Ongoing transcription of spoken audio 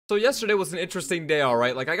So yesterday was an interesting day,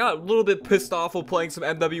 alright? Like, I got a little bit pissed off while playing some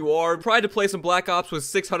MWR. Tried to play some Black Ops with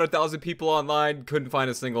 600,000 people online. Couldn't find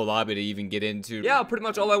a single lobby to even get into. Yeah, pretty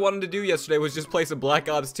much all I wanted to do yesterday was just play some Black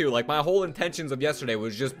Ops 2. Like, my whole intentions of yesterday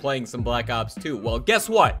was just playing some Black Ops 2. Well, guess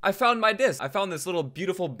what? I found my disc. I found this little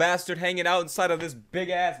beautiful bastard hanging out inside of this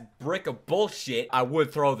big-ass brick of bullshit. I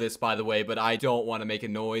would throw this, by the way, but I don't want to make a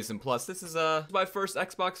noise. And plus, this is my first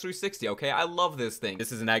Xbox 360, okay? I love this thing.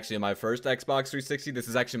 This isn't actually my first Xbox 360. This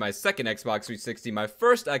is actually my second Xbox 360. My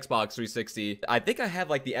first Xbox 360, I think I had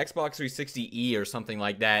like the Xbox 360E or something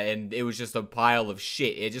like that, and it was just a pile of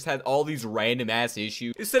shit. It just had all these random ass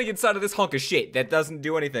issues. It's sitting inside of this hunk of shit that doesn't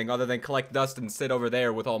do anything other than collect dust and sit over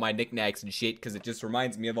there with all my knickknacks and shit, because it just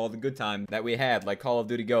reminds me of all the good time that we had, like Call of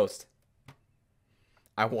Duty Ghost.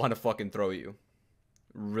 I want to fucking throw you.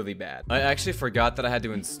 Really bad. I actually forgot that I had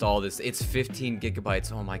to install this. It's 15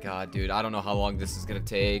 gigabytes. Oh my god, dude. I don't know how long this is gonna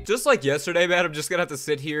take. Just like yesterday, man, I'm just gonna have to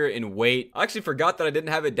sit here and wait. I actually forgot that I didn't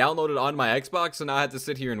have it downloaded on my Xbox, so now I had to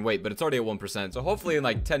sit here and wait, but it's already at 1%. So hopefully in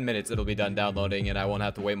like 10 minutes, it'll be done downloading and I won't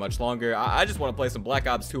have to wait much longer. I just want to play some Black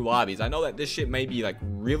Ops 2 lobbies. I know that this shit may be like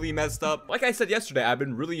really messed up. Like I said yesterday, I've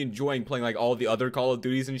been really enjoying playing like all the other Call of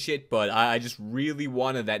Duties and shit, but I just really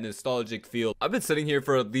wanted that nostalgic feel. I've been sitting here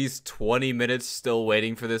for at least 20 minutes still waiting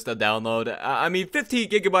for this to download. I mean, 15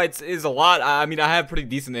 gigabytes is a lot. I mean, I have pretty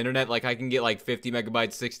decent internet. Like, I can get like 50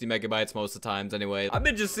 megabytes, 60 megabytes most of the times anyway. I've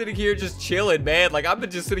been just sitting here just chilling, man. Like, I've been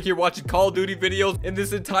just sitting here watching Call of Duty videos in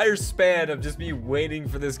this entire span of just me waiting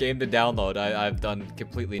for this game to download. I've done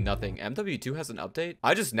completely nothing. MW2 has an update?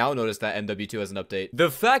 I just now noticed that MW2 has an update. The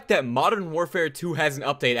fact that Modern Warfare 2 has an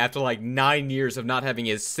update after like 9 years of not having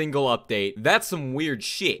a single update, that's some weird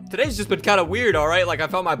shit. Today's just been kind of weird, alright? Like, I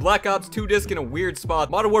found my Black Ops 2 disc in a weird spot.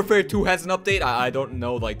 Modern Warfare 2 has an update. I don't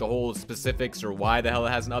know like the whole specifics or why the hell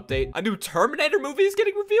it has an update. A new Terminator movie is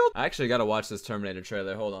getting revealed. I actually gotta watch this Terminator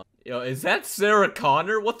trailer. Hold on. Yo, is that Sarah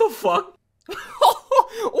Connor? What the fuck?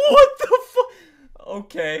 What the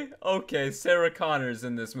fuck? Okay, Sarah Connor's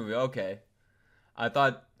in this movie. Okay. I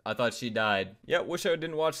thought she died. Yeah, wish I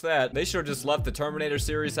didn't watch that. They sure just left the Terminator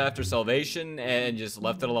series after Salvation and just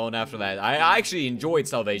left it alone after that. I actually enjoyed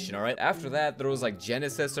Salvation, alright? After that, there was like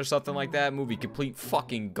Genesis or something like that. Movie complete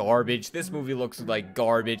fucking garbage. This movie looks like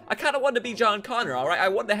garbage. I kind of wanted to be John Connor, alright? I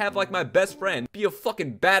wanted to have like my best friend be a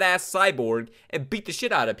fucking badass cyborg and beat the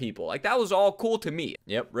shit out of people. Like, that was all cool to me.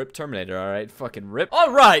 Yep, rip Terminator, alright? Fucking rip.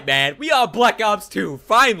 Alright, man. We are Black Ops 2.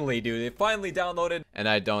 Finally, dude. It finally downloaded. And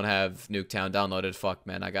I don't have Nuketown downloaded. Fuck,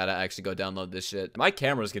 man. I gotta actually go download this shit. My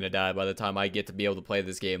camera's gonna die by the time I get to be able to play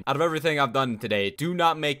this game. Out of everything I've done today, do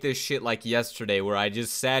not make this shit like yesterday where I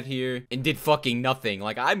just sat here and did fucking nothing.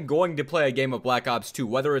 Like, I'm going to play a game of Black Ops 2,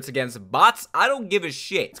 whether it's against bots, I don't give a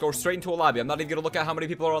shit. Let's go straight into a lobby. I'm not even gonna look at how many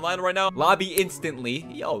people are online right now. Lobby instantly.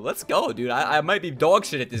 Yo, let's go, dude. I might be dog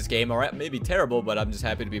shit at this game, alright? Maybe terrible, but I'm just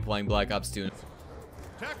happy to be playing Black Ops 2.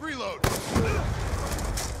 Attack reload.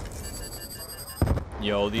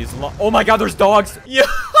 Yo, oh my god, there's dogs. Yeah.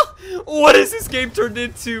 What is this game turned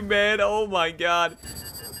into, man? Oh my god.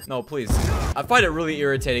 No, please. I find it really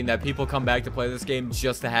irritating that people come back to play this game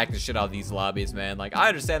just to hack the shit out of these lobbies, man. Like, I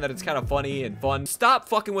understand that it's kind of funny and fun. Stop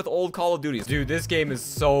fucking with old Call of Duties. Dude, this game is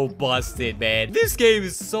so busted, man. This game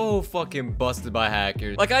is so fucking busted by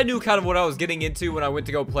hackers. Like, I knew kind of what I was getting into when I went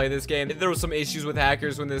to go play this game. There was some issues with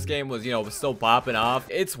hackers when this game was, you know, still popping off.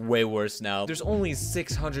 It's way worse now. There's only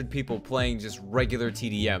 600 people playing just regular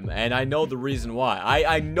TDM, and I know the reason why.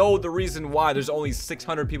 I know the reason why there's only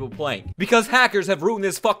 600 people playing. Because hackers have ruined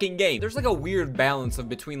this fucking game. There's like a weird balance of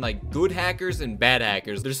between like good hackers and bad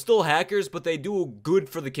hackers. There's still hackers, but they do good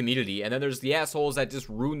for the community, and then there's the assholes that just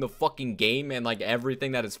ruin the fucking game and like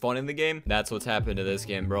everything that is fun in the game. That's what's happened to this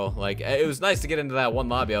game, bro. Like, it was nice to get into that one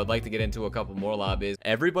lobby. I would like to get into a couple more lobbies.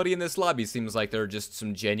 Everybody in this lobby seems like they're just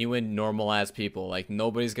some genuine normal ass people. Like,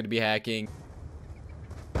 nobody's gonna be hacking.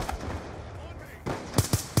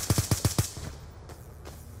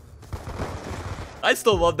 I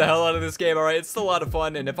still love the hell out of this game, alright? It's still a lot of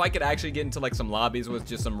fun, and if I could actually get into, like, some lobbies with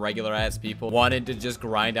just some regular-ass people wanting to just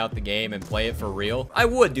grind out the game and play it for real, I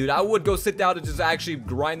would, dude. I would go sit down and just actually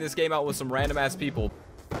grind this game out with some random-ass people.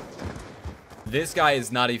 This guy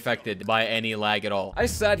is not affected by any lag at all. I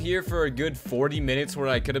sat here for a good 40 minutes where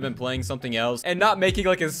I could have been playing something else and not making,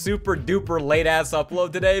 like, a super-duper late-ass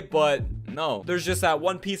upload today, but No, there's just that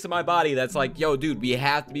one piece of my body that's like, yo, dude, we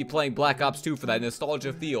have to be playing Black Ops 2 for that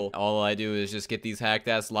nostalgia feel. All I do is just get these hacked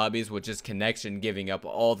ass lobbies with just connection giving up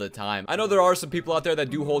all the time. I know there are some people out there that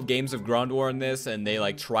do hold games of Ground War in this, and they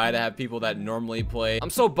like try to have people that normally play. I'm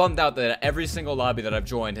so bummed out that every single lobby that I've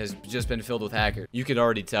joined has just been filled with hackers. You could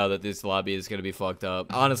already tell that this lobby is gonna be fucked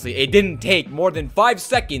up. Honestly, it didn't take more than 5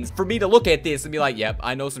 seconds for me to look at this and be like, yep,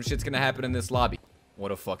 I know some shit's gonna happen in this lobby.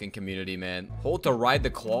 What a fucking community, man. Hold to ride the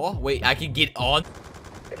claw? Wait, I can get on?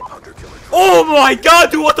 Oh my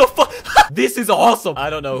god, dude, what the fuck? This is awesome. I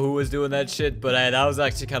don't know who was doing that shit, but that was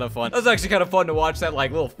actually kind of fun. That was actually kind of fun to watch that,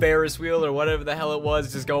 like, little Ferris wheel or whatever the hell it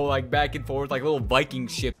was just go, like, back and forth, like a little Viking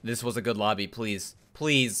ship. This was a good lobby, please.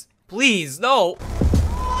 Please. Please, no.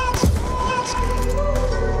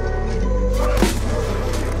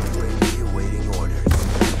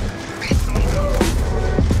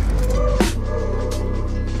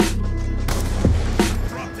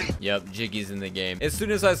 Yep, Jiggy's in the game. As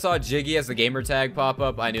soon as I saw Jiggy as the gamer tag pop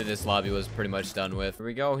up, I knew this lobby was pretty much done with. Here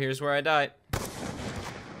we go. Here's where I died.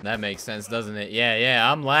 That makes sense, doesn't it?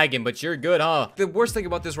 Yeah, I'm lagging, but you're good, huh? The worst thing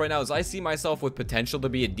about this right now is I see myself with potential to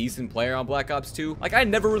be a decent player on Black Ops 2. Like, I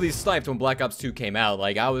never really sniped when Black Ops 2 came out.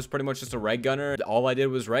 Like, I was pretty much just a red gunner. All I did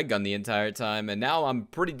was red gun the entire time, and now I'm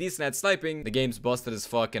pretty decent at sniping. The game's busted as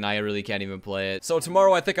fuck, and I really can't even play it. So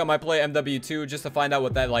tomorrow, I think I might play MW2 just to find out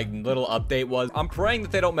what that, like, little update was. I'm praying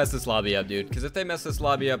that they don't mess this lobby up, dude, because if they mess this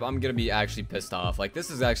lobby up, I'm gonna be actually pissed off. Like, this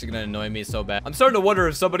is actually gonna annoy me so bad. I'm starting to wonder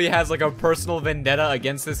if somebody has, like, a personal vendetta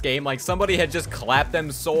against this game. Like, somebody had just clapped them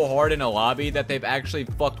so hard in a lobby that they've actually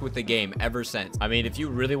fucked with the game ever since. I mean, if you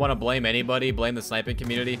really want to blame anybody, blame the sniping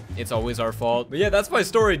community. It's always our fault. But yeah, that's my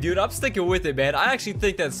story, dude. I'm sticking with it, man. I actually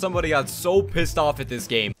think that somebody got so pissed off at this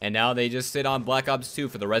game, and now they just sit on Black Ops 2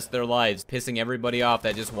 for the rest of their lives, pissing everybody off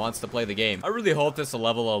that just wants to play the game. I really hope this is a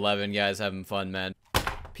level 11 guys having fun, man.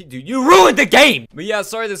 Dude, you ruined the game! But yeah,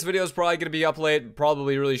 sorry this video is probably gonna be up late,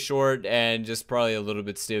 probably really short, and just probably a little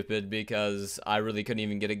bit stupid because I really couldn't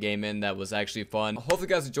even get a game in that was actually fun. Hopefully you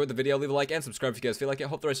guys enjoyed the video. Leave a like and subscribe if you guys feel like it.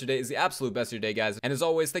 Hope the rest of your day is the absolute best of your day, guys. And as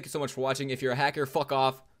always, thank you so much for watching. If you're a hacker, fuck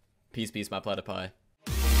off. Peace, peace, my platypi.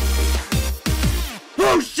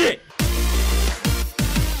 Oh shit!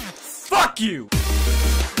 Fuck you!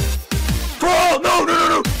 Bro,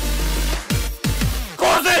 no!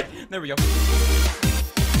 Close it! There we go.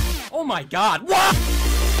 Oh my god, what?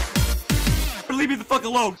 Leave me the fuck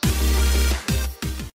alone.